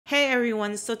Hey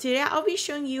everyone, so today I'll be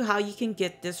showing you how you can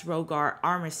get this Rhogar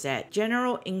armor set,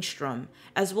 General Engstrom,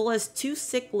 as well as 2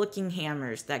 sick looking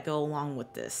hammers that go along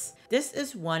with this. This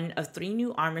is one of 3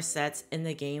 new armor sets in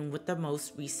the game with the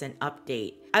most recent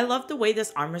update. I love the way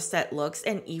this armor set looks,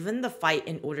 and even the fight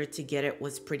in order to get it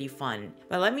was pretty fun.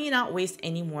 But let me not waste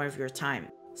any more of your time.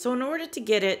 So in order to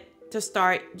get it, to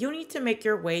start, you'll need to make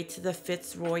your way to the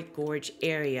Fitzroy Gorge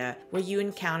area where you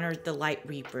encountered the Light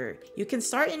Reaper. You can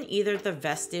start in either the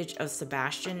Vestige of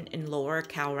Sebastian in Lower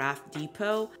Calrath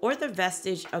Depot or the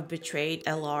Vestige of Betrayed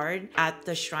Ellard at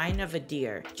the Shrine of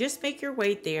Adir. Just make your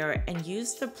way there and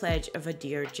use the Pledge of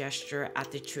Adir gesture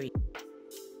at the tree.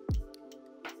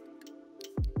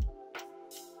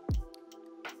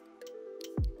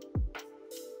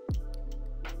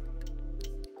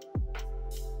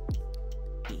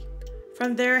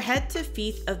 From there, head to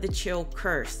Feast of the Chill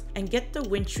Curse and get the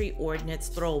Wintry Ordnance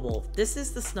Throwable. This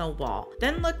is the snowball.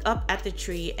 Then look up at the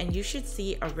tree and you should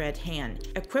see a red hand.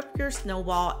 Equip your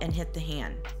snowball and hit the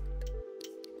hand.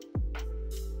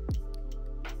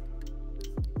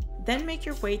 Then make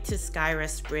your way to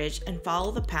Skyrest Bridge and follow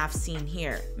the path seen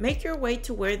here. Make your way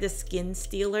to where the Skin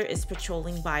Stealer is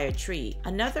patrolling by a tree.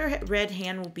 Another red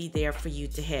hand will be there for you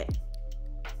to hit.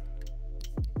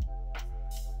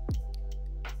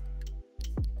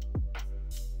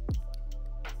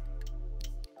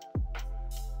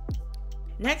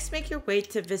 Next, make your way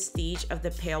to Vestige of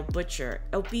the Pale Butcher.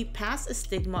 It'll be past a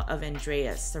Stigma of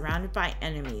Andreas, surrounded by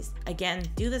enemies. Again,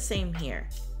 do the same here.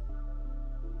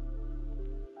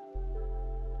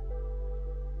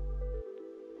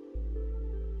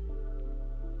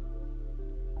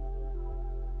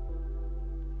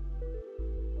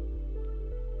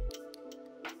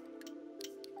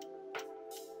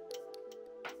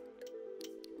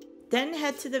 Then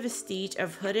head to the Vestige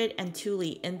of Hooded and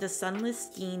Thule in the Sunless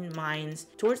Skein mines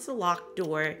towards the locked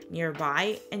door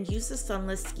nearby and use the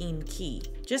Sunless Skein key.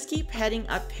 Just keep heading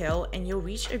uphill and you'll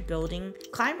reach a building,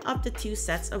 climb up the 2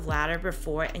 sets of ladder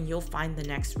before and you'll find the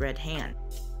next red hand.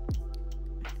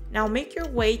 Now make your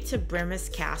way to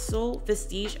Brimus Castle,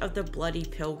 Vestige of the Bloody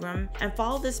Pilgrim, and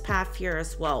follow this path here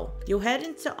as well. You'll head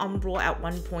into Umbral at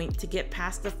one point to get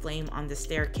past the flame on the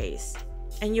staircase.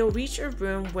 And you'll reach a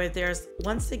room where there's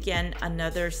once again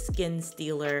another Skin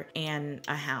Stealer and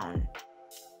a Hound.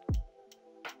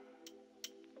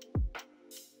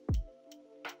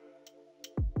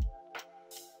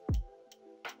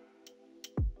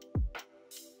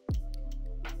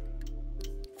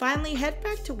 Finally, head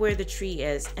back to where the tree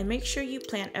is and make sure you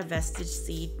plant a Vestige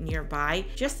seed nearby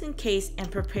just in case and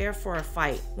prepare for a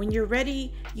fight. When you're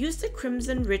ready, use the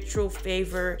Crimson Ritual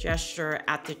Favor gesture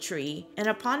at the tree, and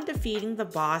upon defeating the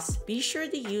boss, be sure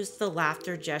to use the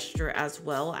Laughter gesture as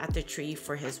well at the tree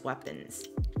for his weapons.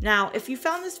 Now, if you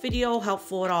found this video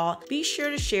helpful at all, be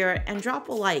sure to share it and drop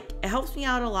a like. It helps me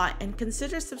out a lot, and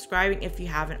consider subscribing if you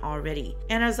haven't already.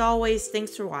 And as always,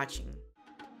 thanks for watching.